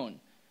phone.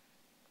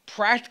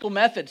 Practical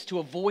methods to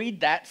avoid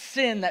that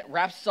sin that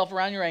wraps itself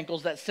around your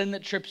ankles, that sin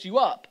that trips you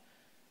up.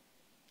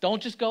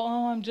 Don't just go,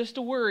 oh, I'm just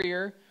a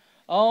worrier.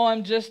 Oh,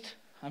 I'm just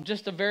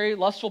a very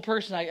lustful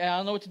person. I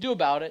don't know what to do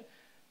about it.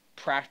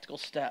 Practical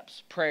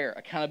steps, prayer,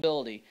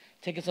 accountability.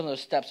 Taking some of those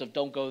steps of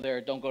don't go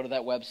there, don't go to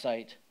that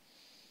website.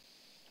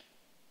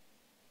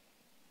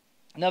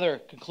 Another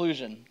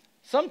conclusion.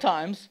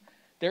 Sometimes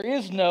there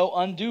is no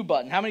undo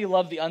button. How many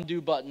love the undo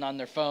button on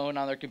their phone,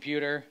 on their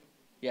computer?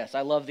 Yes,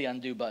 I love the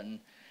undo button.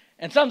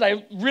 And sometimes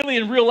I really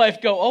in real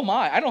life go, oh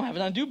my, I don't have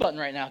an undo button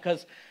right now,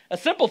 because a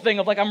simple thing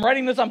of I'm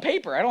writing this on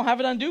paper. I don't have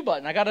an undo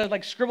button. I got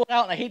to scribble it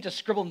out, and I hate just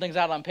scribbling things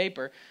out on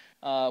paper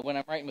when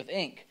I'm writing with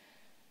ink.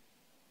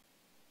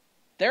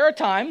 There are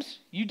times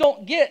you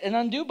don't get an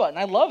undo button.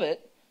 I love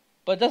it,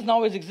 but it doesn't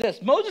always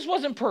exist. Moses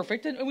wasn't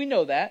perfect, and we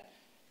know that.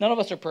 None of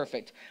us are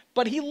perfect.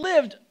 But he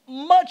lived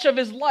much of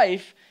his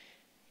life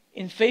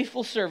in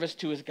faithful service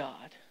to his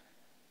God.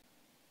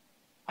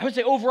 I would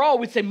say overall,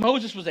 we'd say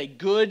Moses was a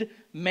good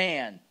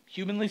man,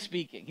 humanly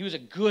speaking. He was a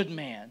good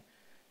man,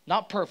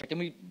 not perfect. And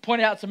we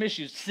pointed out some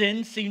issues.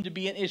 Sin seemed to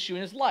be an issue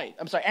in his life.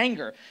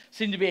 Anger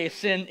seemed to be a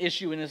sin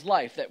issue in his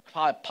life that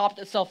popped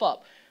itself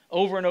up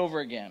over and over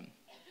again.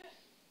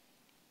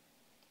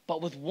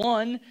 But with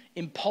one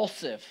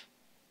impulsive,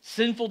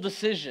 sinful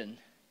decision,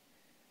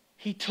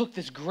 he took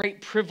this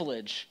great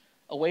privilege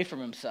away from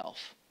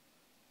himself.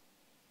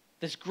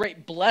 This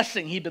great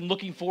blessing he'd been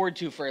looking forward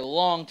to for a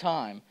long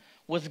time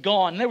was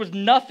gone. And there was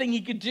nothing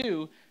he could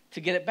do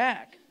to get it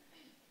back.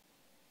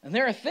 And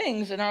there are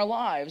things in our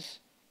lives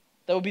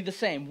that would be the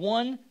same.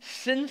 One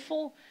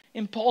sinful,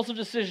 impulsive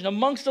decision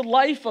amongst a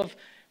life of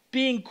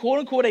being, quote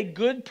unquote, a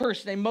good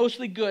person, a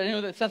mostly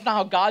good. That's not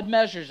how God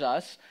measures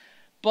us.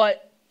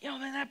 But,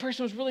 that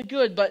person was really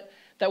good. But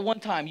that one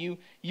time,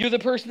 you're the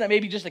person that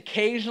maybe just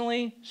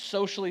occasionally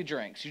socially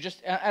drinks. You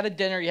just, at a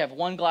dinner, you have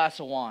one glass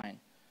of wine,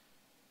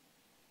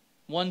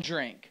 one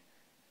drink.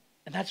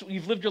 And that's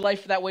you've lived your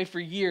life that way for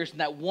years, and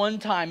that one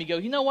time you go,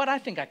 you know what, I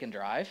think I can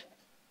drive.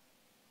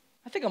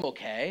 I think I'm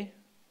okay.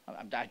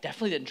 I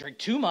definitely didn't drink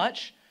too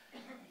much.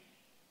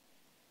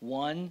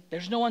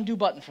 There's no undo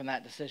button from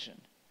that decision.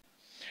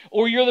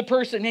 Or you're the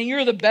person, and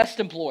you're the best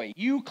employee.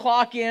 You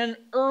clock in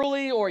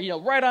early or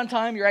right on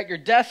time. You're at your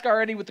desk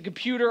already with the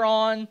computer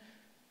on.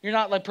 You're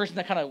not like the person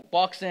that kind of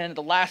walks in at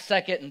the last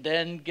second and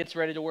then gets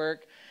ready to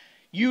work.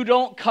 You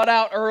don't cut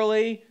out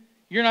early.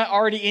 You're not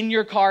already in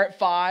your car at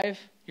 5.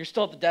 You're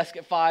still at the desk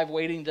at 5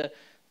 waiting to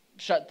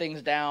shut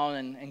things down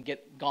and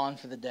get gone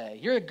for the day.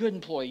 You're a good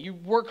employee. You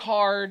work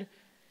hard.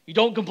 You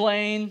don't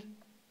complain.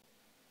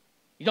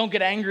 You don't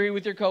get angry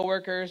with your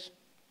coworkers.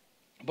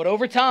 But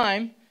over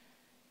time,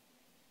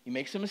 you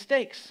make some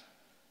mistakes.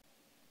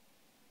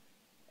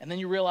 And then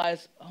you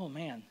realize, oh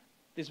man,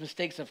 these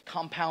mistakes have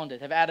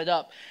compounded, have added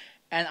up.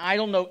 And I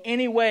don't know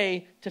any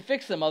way to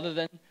fix them other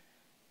than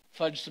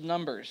fudge some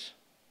numbers,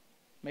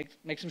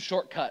 make some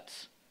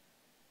shortcuts.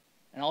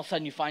 And all of a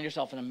sudden you find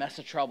yourself in a mess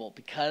of trouble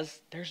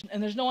because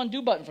there's no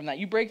undo button from that.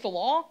 You break the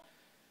law,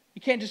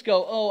 you can't just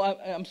go, oh,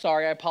 I'm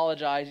sorry, I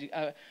apologize.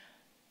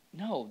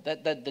 No,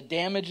 that the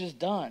damage is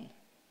done.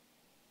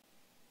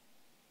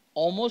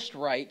 Almost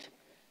right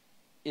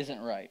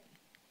isn't right.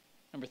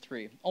 Number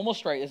 3,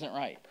 almost right isn't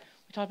right.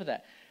 We talked about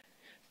that.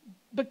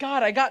 But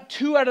God, I got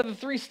 2 out of the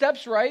 3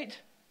 steps right.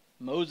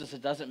 Moses,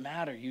 it doesn't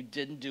matter. You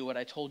didn't do what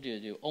I told you to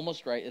do.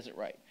 Almost right isn't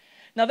right.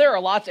 Now, there are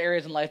lots of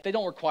areas in life, they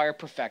don't require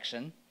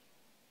perfection.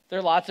 There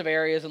are lots of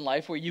areas in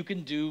life where you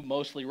can do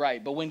mostly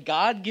right. But when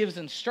God gives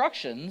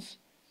instructions,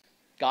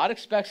 God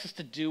expects us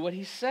to do what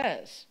he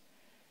says.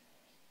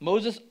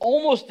 Moses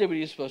almost did what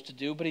he was supposed to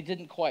do, but he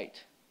didn't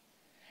quite.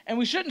 And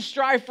we shouldn't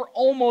strive for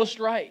almost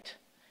right.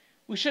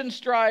 We shouldn't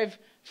strive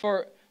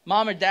for,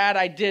 Mom or Dad,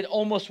 I did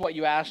almost what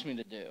you asked me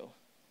to do.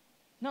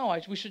 No,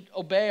 we should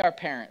obey our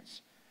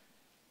parents.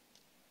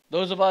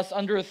 Those of us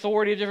under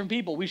authority of different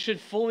people, we should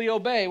fully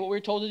obey what we're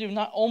told to do,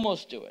 not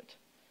almost do it.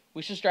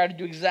 We should strive to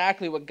do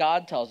exactly what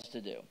God tells us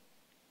to do.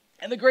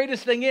 And the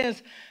greatest thing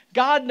is,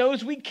 God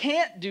knows we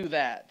can't do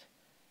that.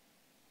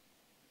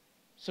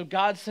 So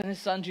God sent his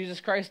son, Jesus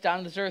Christ, down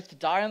to this earth to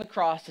die on the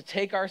cross, to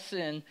take our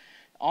sin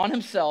on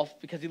himself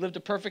because he lived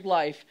a perfect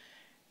life.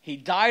 He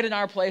died in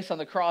our place on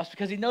the cross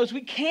because he knows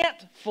we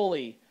can't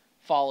fully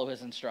follow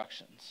his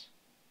instructions.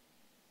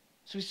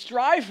 So we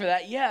strive for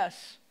that,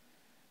 yes,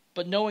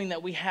 but knowing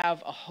that we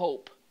have a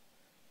hope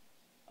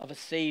of a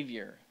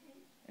Savior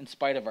in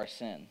spite of our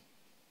sin.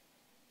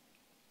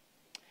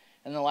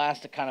 And the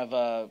last kind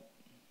of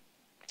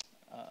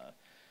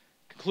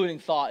concluding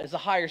thought is a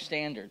higher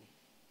standard.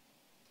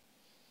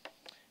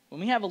 When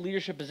we have a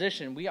leadership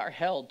position, we are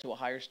held to a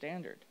higher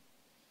standard.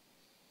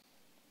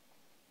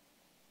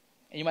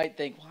 And you might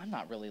think, well, I'm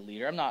not really a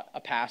leader. I'm not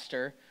a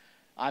pastor.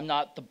 I'm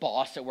not the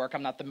boss at work.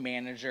 I'm not the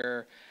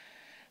manager.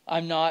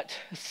 I'm not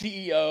a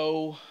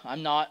CEO.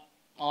 I'm not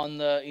on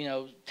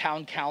the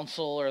town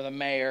council or the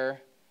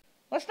mayor.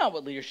 That's not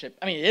what leadership,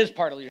 it is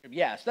part of leadership,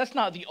 yes. That's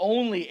not the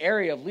only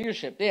area of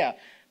leadership. Yeah,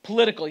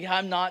 political,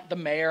 I'm not the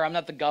mayor, I'm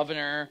not the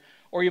governor.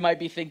 Or you might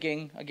be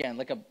thinking, again,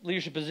 like a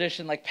leadership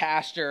position like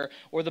pastor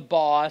or the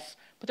boss.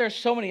 But there's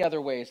so many other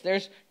ways.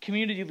 There's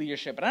community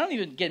leadership. And I don't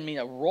even mean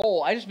a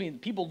role. I just mean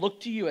people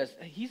look to you as,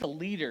 he's a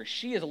leader.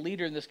 She is a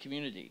leader in this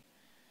community.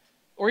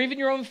 Or even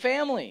your own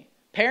family.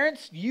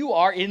 Parents, you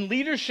are in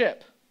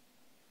leadership.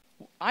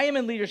 I am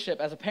in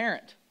leadership as a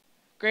parent,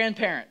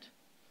 grandparent,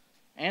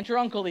 aunt or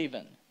uncle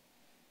even.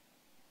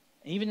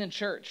 Even in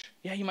church.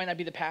 Yeah, you might not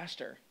be the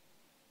pastor,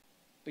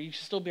 but you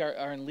should still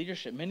are in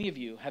leadership. Many of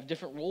you have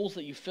different roles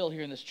that you fill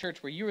here in this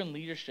church where you're in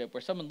leadership,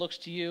 where someone looks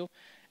to you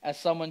as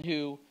someone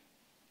who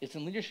is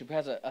in leadership, who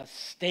has a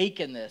stake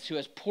in this, who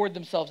has poured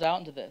themselves out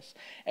into this.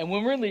 And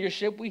when we're in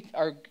leadership, we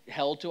are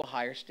held to a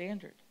higher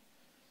standard.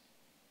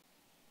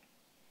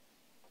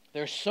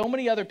 There are so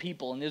many other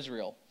people in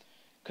Israel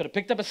could have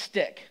picked up a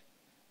stick,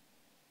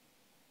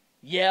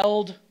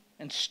 yelled,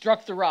 and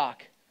struck the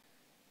rock,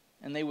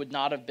 and they would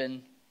not have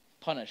been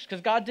punished because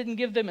God didn't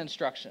give them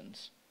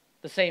instructions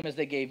the same as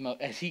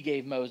he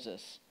gave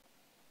Moses.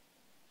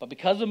 But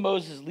because of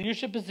Moses'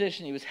 leadership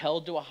position, he was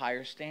held to a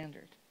higher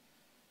standard.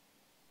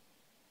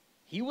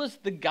 He was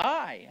the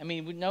guy.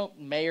 No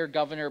mayor,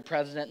 governor,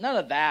 president, none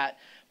of that.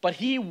 But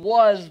he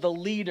was the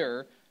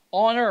leader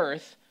on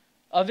earth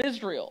of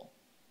Israel.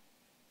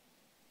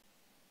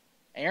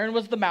 Aaron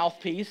was the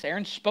mouthpiece.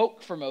 Aaron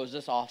spoke for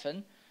Moses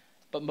often,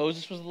 but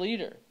Moses was the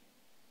leader.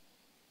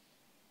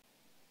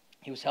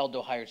 He was held to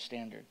a higher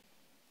standard.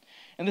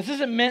 And this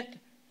isn't meant,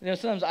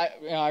 sometimes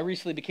I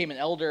recently became an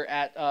elder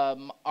at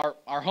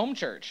our home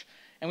church.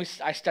 And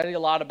I studied a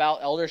lot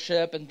about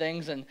eldership and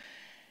things. And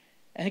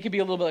it could be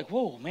a little bit like,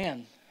 whoa,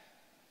 man,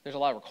 there's a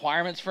lot of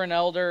requirements for an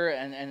elder.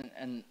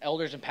 And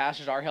elders and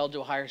pastors are held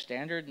to a higher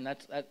standard. And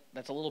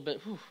that's a little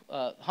bit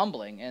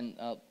humbling and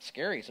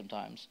scary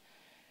sometimes.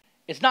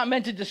 It's not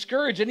meant to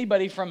discourage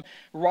anybody from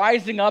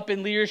rising up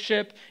in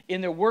leadership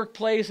in their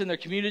workplace, in their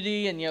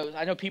community. And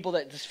I know people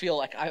that just feel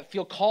like, I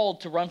feel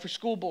called to run for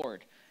school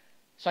board.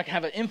 so I can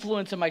have an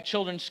influence in my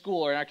children's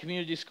school or in our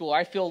community school.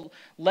 I feel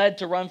led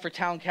to run for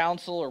town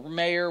council or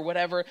mayor or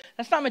whatever.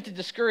 That's not meant to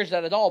discourage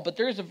that at all, but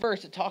there is a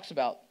verse that talks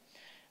about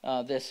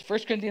this. 1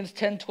 Corinthians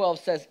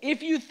 10:12 says,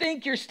 if you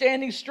think you're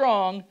standing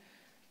strong,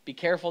 be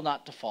careful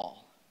not to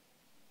fall.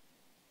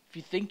 If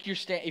you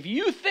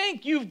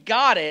think you've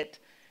got it,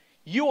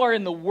 you are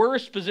in the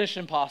worst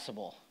position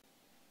possible.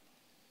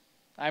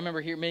 I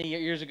remember many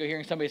years ago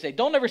hearing somebody say,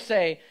 don't ever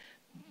say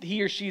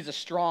he or she's a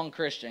strong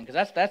Christian,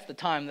 because that's the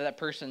time that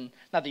person,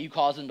 not that you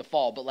cause them to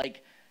fall, but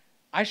like,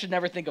 I should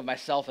never think of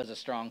myself as a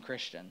strong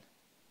Christian.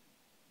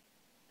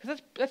 Because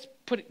that's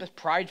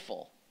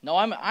prideful. No,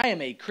 I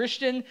am a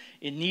Christian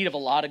in need of a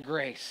lot of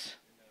grace,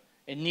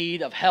 in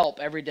need of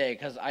help every day,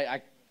 because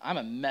I'm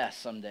a mess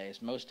some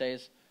days. Most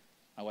days,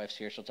 my wife's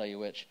here, she'll tell you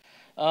which.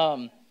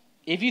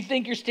 If you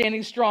think you're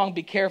standing strong,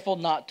 be careful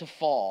not to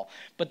fall.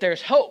 But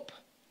there's hope.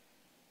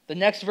 The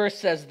next verse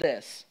says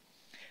this: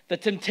 the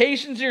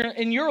temptations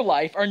in your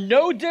life are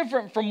no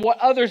different from what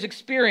others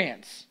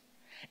experience.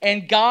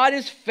 And God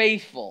is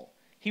faithful.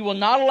 He will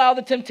not allow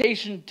the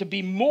temptation to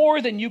be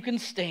more than you can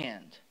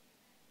stand.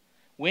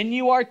 When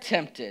you are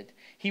tempted,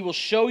 He will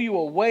show you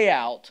a way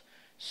out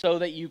so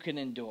that you can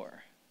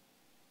endure.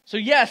 So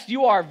yes,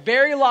 you are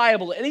very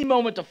liable at any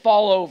moment to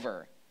fall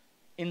over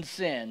in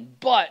sin,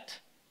 but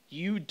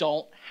you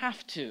don't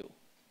have to.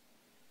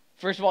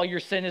 First of all, your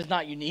sin is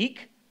not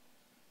unique.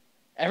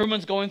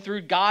 Everyone's going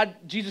through.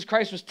 Jesus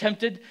Christ was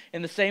tempted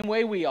in the same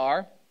way we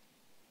are.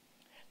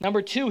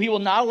 Number two, He will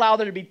not allow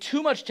there to be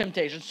too much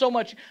temptation. So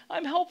much,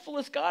 I'm helpful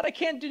as God, I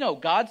can't do. No,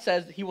 God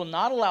says He will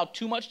not allow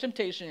too much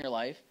temptation in your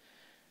life,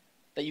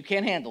 that you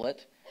can't handle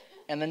it.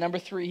 And then number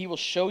three, He will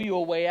show you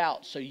a way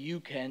out so you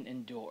can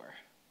endure.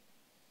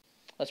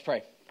 Let's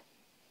pray.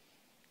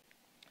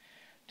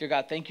 Dear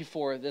God, thank you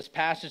for this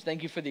passage.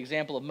 Thank you for the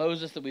example of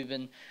Moses that we've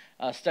been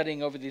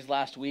studying over these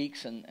last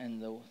weeks,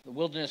 and the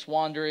wilderness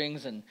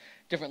wanderings and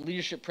different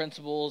leadership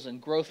principles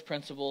and growth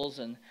principles.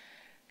 And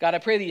God, I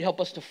pray that you help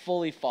us to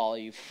fully follow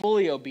you,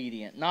 fully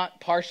obedient, not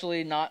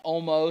partially, not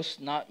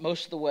almost, not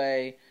most of the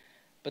way,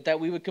 but that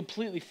we would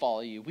completely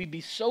follow you. We'd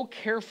be so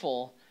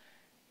careful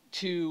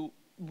to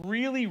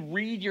really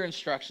read your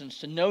instructions,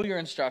 to know your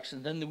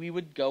instructions, then we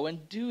would go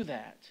and do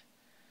that.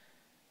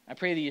 I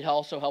pray that you'd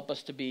also help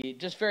us to be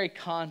just very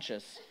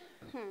conscious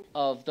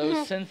of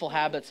those sinful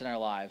habits in our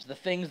lives, the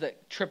things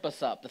that trip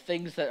us up, the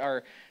things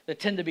that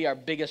tend to be our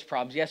biggest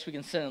problems. Yes, we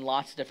can sin in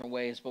lots of different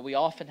ways, but we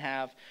often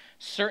have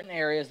certain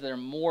areas that are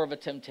more of a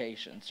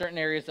temptation, certain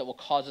areas that will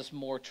cause us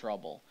more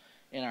trouble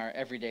in our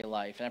everyday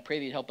life. And I pray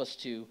that you'd help us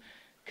to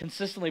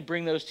consistently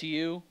bring those to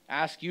you,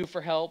 ask you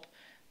for help,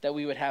 that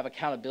we would have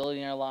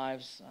accountability in our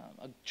lives,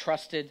 a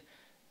trusted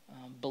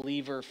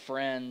believer,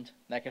 friend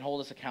that can hold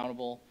us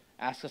accountable,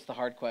 ask us the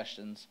hard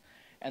questions,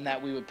 and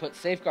that we would put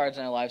safeguards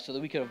in our lives so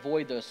that we could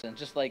avoid those sins.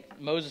 Just like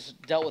Moses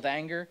dealt with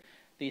anger,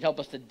 that He'd help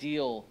us to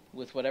deal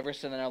with whatever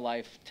sin in our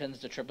life tends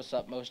to trip us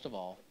up most of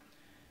all,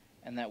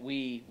 and that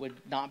we would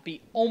not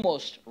be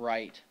almost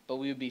right, but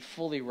we would be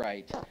fully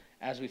right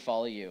as we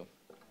follow you.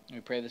 And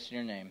we pray this in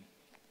your name.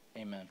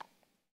 Amen.